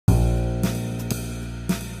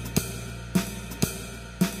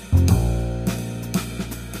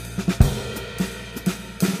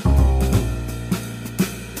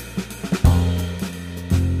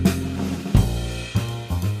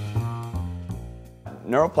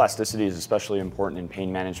Neuroplasticity is especially important in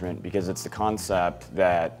pain management because it's the concept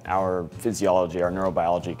that our physiology, our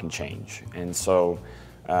neurobiology can change. And so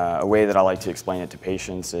a way that I like to explain it to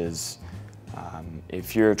patients is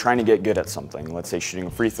if you're trying to get good at something, let's say shooting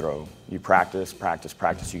a free throw, you practice, practice,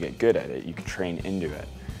 practice, you get good at it, you can train into it.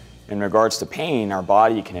 In regards to pain, our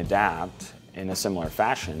body can adapt in a similar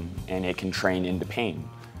fashion and it can train into pain.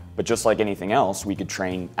 But just like anything else, we could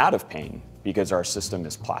train out of pain because our system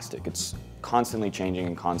is plastic. It's constantly changing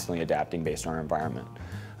and constantly adapting based on our environment.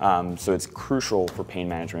 So it's crucial for pain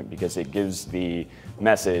management because it gives the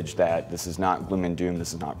message that this is not gloom and doom,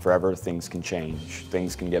 this is not forever, things can change,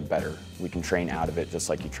 things can get better. We can train out of it just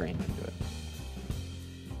like you train into it.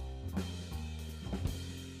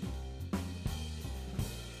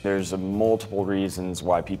 There's multiple reasons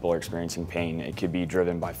why people are experiencing pain. It could be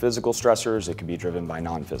driven by physical stressors, it could be driven by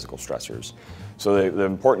non-physical stressors. So the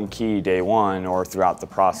important key day one or throughout the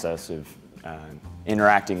process of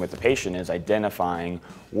interacting with the patient is identifying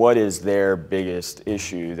what is their biggest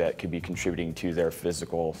issue that could be contributing to their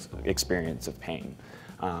physical experience of pain.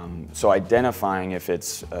 So identifying if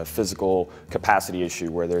it's a physical capacity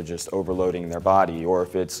issue where they're just overloading their body, or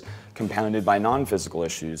if it's compounded by non-physical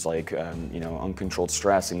issues like uncontrolled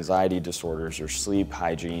stress, anxiety disorders, or sleep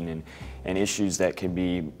hygiene, and issues that can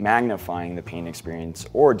be magnifying the pain experience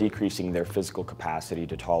or decreasing their physical capacity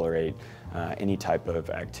to tolerate any type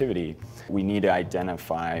of activity. We need to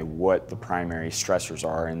identify what the primary stressors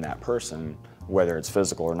are in that person, whether it's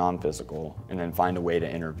physical or non-physical, and then find a way to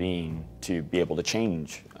intervene to be able to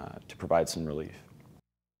change, to provide some relief.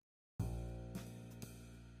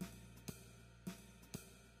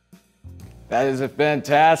 That is a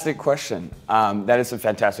fantastic question. That is a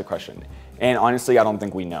fantastic question. And honestly, I don't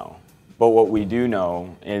think we know. But what we do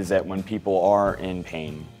know is that when people are in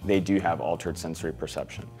pain, they do have altered sensory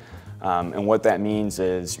perception. And what that means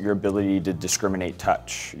is your ability to discriminate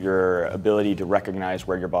touch, your ability to recognize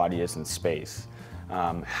where your body is in space,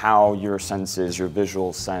 how your senses, your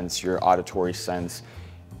visual sense, your auditory sense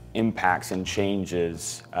impacts and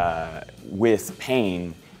changes with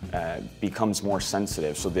pain becomes more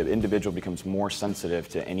sensitive. So the individual becomes more sensitive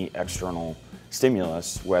to any external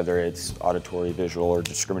stimulus, whether it's auditory, visual, or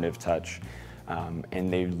discriminative touch,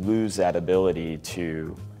 and they lose that ability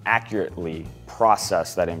to accurately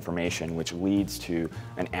process that information, which leads to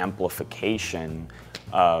an amplification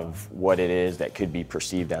of what it is that could be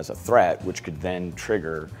perceived as a threat, which could then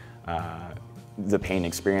trigger the pain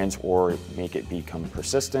experience or make it become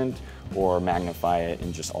persistent or magnify it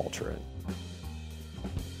and just alter it.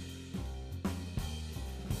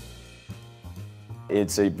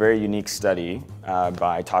 It's a very unique study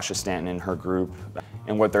by Tasha Stanton and her group.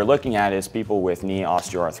 And what they're looking at is people with knee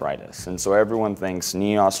osteoarthritis. And so everyone thinks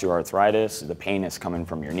knee osteoarthritis, the pain is coming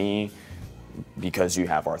from your knee because you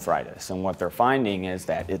have arthritis. And what they're finding is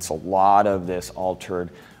that it's a lot of this altered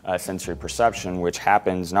sensory perception, which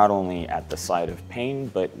happens not only at the site of pain,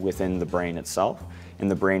 but within the brain itself, and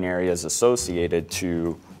the brain areas associated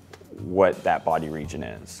to what that body region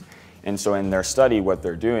is. And so in their study, what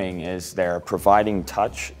they're doing is they're providing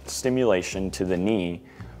touch stimulation to the knee,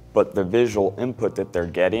 but the visual input that they're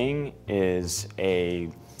getting is a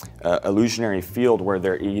illusionary field where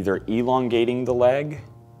they're either elongating the leg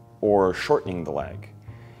or shortening the leg.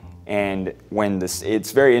 And when this,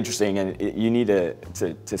 it's very interesting, and you need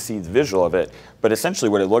to see the visual of it, but essentially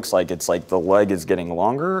what it looks like, it's like the leg is getting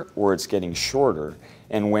longer or it's getting shorter.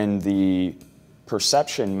 And when the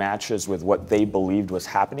perception matches with what they believed was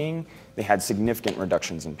happening, they had significant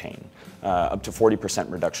reductions in pain, up to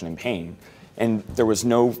 40% reduction in pain. And there was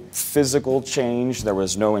no physical change, there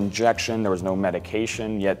was no injection, there was no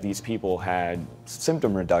medication, yet these people had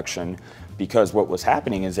symptom reduction because what was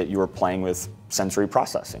happening is that you were playing with sensory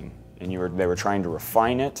processing, and they were trying to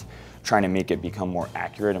refine it, trying to make it become more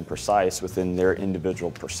accurate and precise within their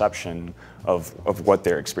individual perception of what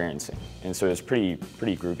they're experiencing. And so it's pretty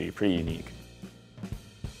groovy, pretty unique.